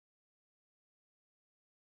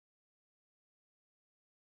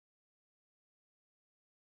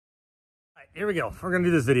here we go. We're gonna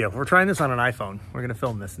do this video. We're trying this on an iPhone. We're gonna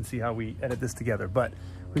film this and see how we edit this together. But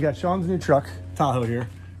we got Sean's new truck, Tahoe here.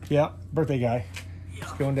 Yeah, birthday guy.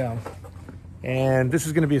 It's going down. And this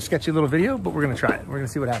is gonna be a sketchy little video, but we're gonna try it. We're gonna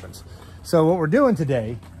see what happens. So what we're doing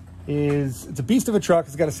today is, it's a beast of a truck.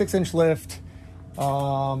 It's got a 6-inch lift,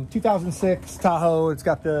 2006 Tahoe. It's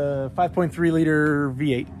got the 5.3 liter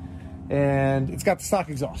V8 and it's got the stock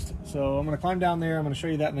exhaust. So I'm gonna climb down there. I'm gonna show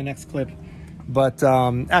you that in the next clip. But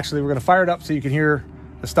actually, we're gonna fire it up so you can hear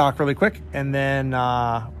the stock really quick. And then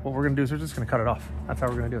what we're gonna do is we're just gonna cut it off. That's how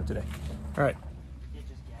we're gonna do it today. All right.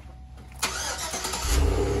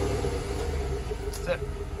 That's it,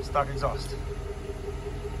 stock exhaust.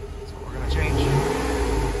 That's what we're gonna change.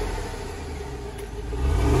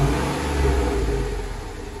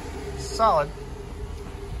 Solid,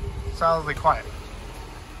 solidly quiet.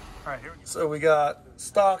 All right, here we go. So we got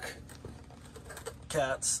stock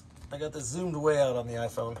cats. I got this zoomed way out on the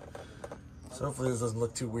iPhone, so hopefully this doesn't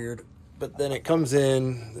look too weird. But then it comes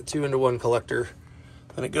in the 2-into-1 collector,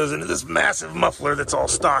 and it goes into this massive muffler that's all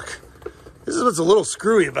stock. This is what's a little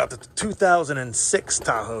screwy about the 2006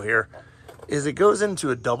 Tahoe here, is it goes into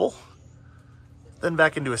a double, then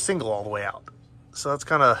back into a single all the way out. So that's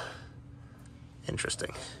kind of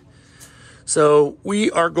interesting. So we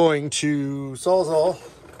are going to Sawzall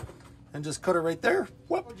and just cut it right there.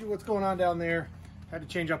 What's going on down there? Had to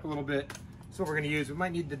change up a little bit. That's what we're gonna use. We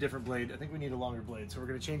might need the different blade. I think we need a longer blade, so we're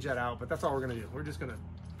gonna change that out, but that's all we're gonna do. We're just gonna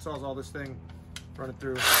Sawzall this thing, run it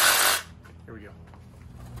through. Here we go.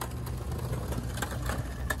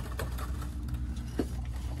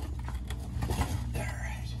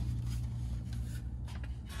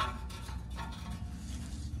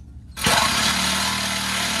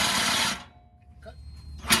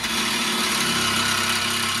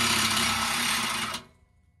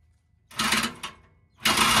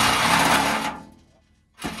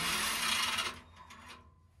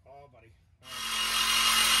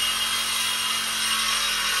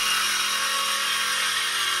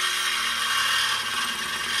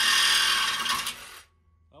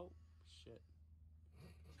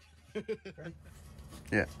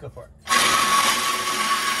 Yeah. Go for it.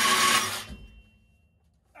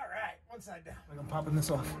 All right, one side down. I'm popping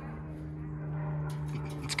this off.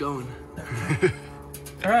 It's going.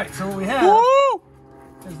 All right, so what we have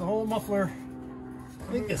is the whole muffler.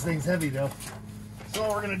 I think this thing's heavy though. So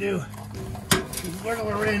all we're gonna do is wiggle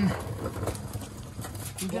her in.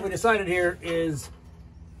 What we decided here is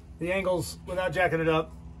the angles, without jacking it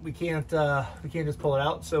up, we can't just pull it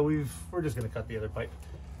out. So we're just gonna cut the other pipe.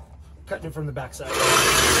 Cutting it from the back side. All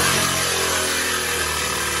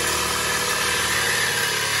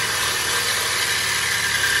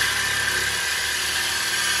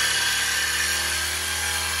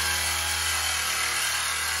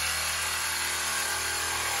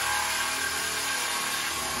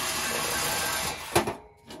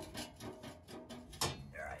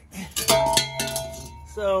right.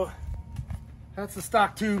 So that's the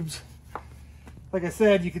stock tubes. Like I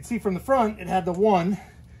said, you could see from the front, it had the one.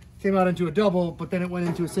 Came out into a double, but then it went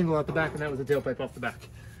into a single out the back, and that was a tailpipe off the back.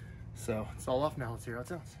 So it's all off now. Let's hear how it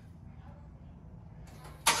sounds.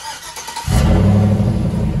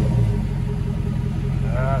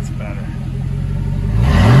 That's better.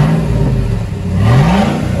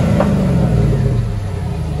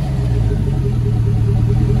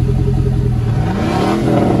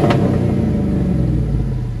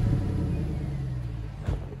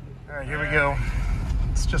 All right, here we go.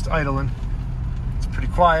 It's just idling.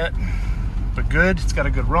 Pretty quiet, but good. It's got a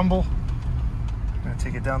good rumble. I'm gonna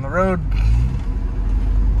take it down the road.